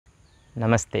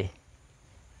Namaste.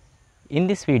 In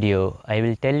this video, I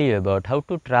will tell you about how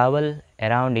to travel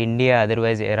around India,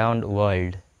 otherwise around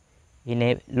world in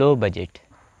a low budget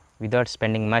without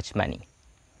spending much money.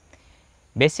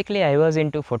 Basically, I was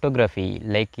into photography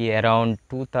like around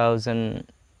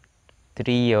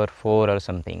 2003 or 4 or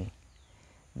something.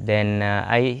 Then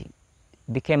I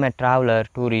became a traveler,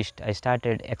 tourist. I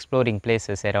started exploring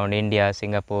places around India,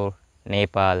 Singapore,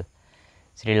 Nepal,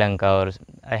 Sri Lanka, or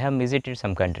I have visited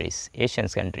some countries, Asian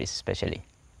countries especially.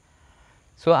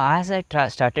 So, as I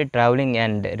started traveling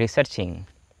and researching,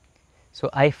 so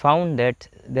I found that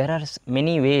there are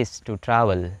many ways to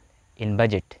travel in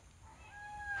budget.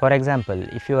 For example,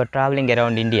 if you are traveling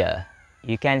around India,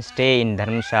 you can stay in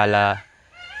dharmshala,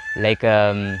 like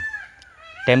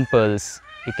temples,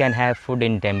 you can have food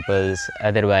in temples.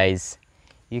 Otherwise,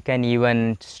 you can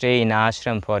even stay in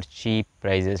ashram for cheap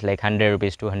prices like 100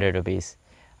 rupees, 200 rupees.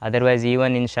 Otherwise,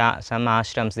 even in some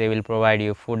ashrams, they will provide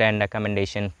you food and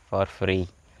accommodation for free.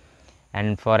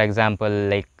 And for example,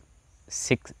 like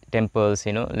 6 temples,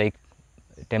 like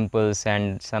temples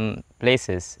and some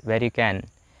places where you can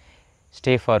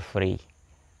stay for free.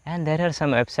 And there are some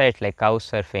websites like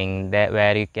couch surfing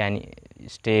where you can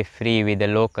stay free with the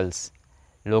locals,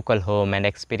 local home, and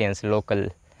experience local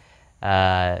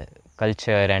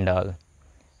culture and all.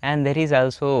 And there is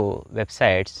also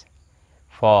websites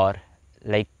for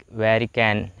like where you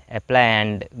can apply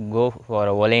and go for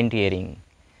volunteering.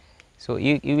 So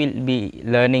you will be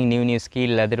learning new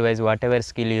skill. Otherwise, whatever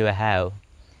skill you have,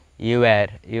 you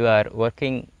are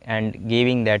working and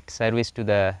giving that service to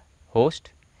the host,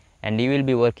 and you will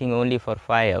be working only for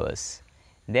 5 hours.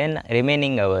 Then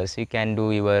remaining hours you can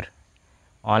do your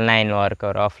online work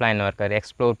or offline work or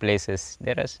explore places.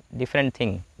 There are different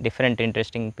thing, different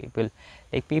interesting people,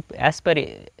 like people as per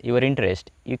your interest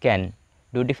you can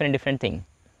do different thing.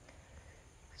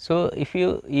 So if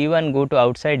you even go to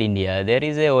outside India, there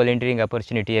is a volunteering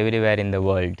opportunity everywhere in the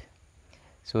world.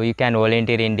 So you can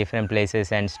volunteer in different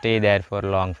places and stay there for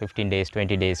long, 15 days,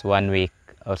 20 days, 1 week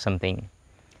or something.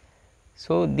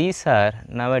 So these are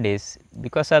nowadays,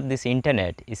 because of this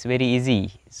internet, it's very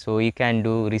easy. So you can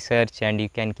do research and you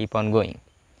can keep on going.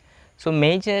 So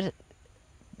major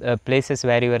places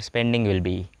where you are spending will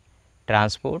be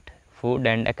transport, food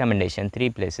and accommodation, 3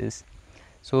 places.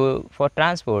 So for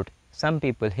transport, some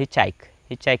people hitchhike.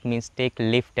 Hitchhike means take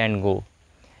lift and go.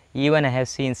 Even I have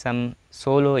seen some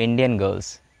solo Indian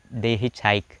girls, they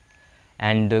hitchhike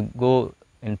and go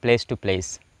in place to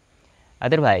place.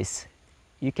 Otherwise,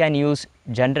 you can use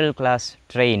general class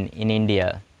train in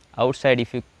India. Outside,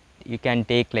 if you can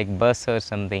take like bus or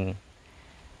something.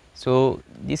 So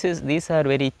these are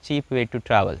very cheap way to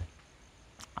travel.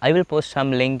 I will post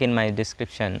some link in my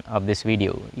description of this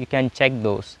video. You can check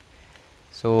those.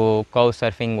 So couch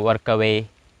surfing, Workaway.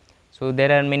 So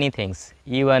there are many things.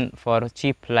 Even for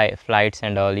cheap flights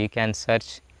and all, you can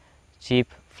search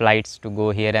cheap flights to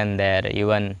go here and there.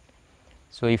 Even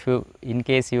so, if you, in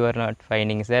case you are not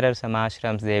finding, there are some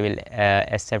ashrams, they will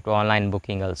accept online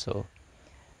booking also.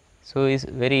 So it's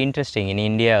very interesting in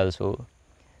India also.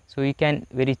 So you can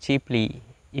very cheaply,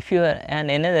 if you are, and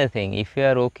another thing, if you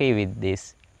are okay with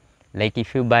this, like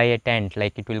if you buy a tent,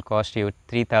 like it will cost you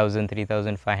 3,000,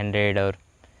 3,500 or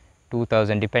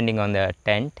 2,000 depending on the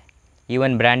tent.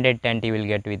 Even branded tent you will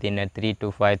get within a 3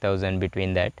 to 5,000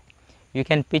 between that. You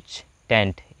can pitch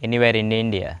tent anywhere in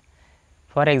India.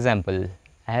 For example,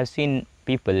 I have seen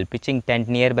people pitching tent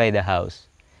nearby the house.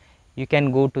 You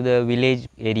can go to the village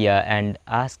area and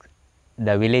ask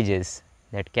the villages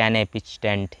that can I pitch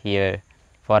tent here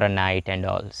for a night and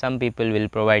all. Some people will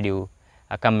provide you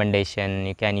accommodation,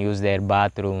 you can use their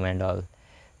bathroom and all.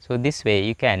 So this way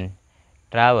you can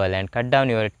travel and cut down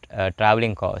your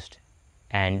traveling cost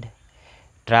and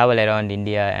travel around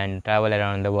India and travel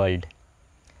around the world.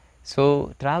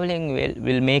 So traveling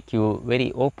will make you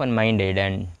very open minded,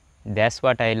 and that's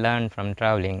what I learned from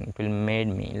traveling. It will made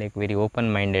me like very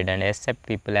open minded and accept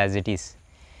people as it is.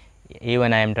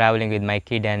 Even I am traveling with my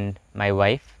kid and my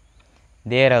wife,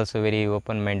 they are also very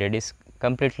open minded. It's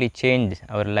completely changed,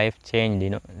 our life changed,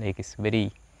 like it's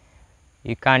very,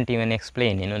 you can't even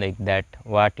explain, like that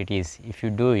what it is. If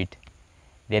you do it,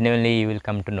 then only you will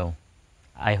come to know.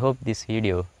 I hope this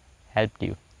video helped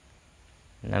you.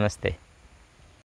 Namaste.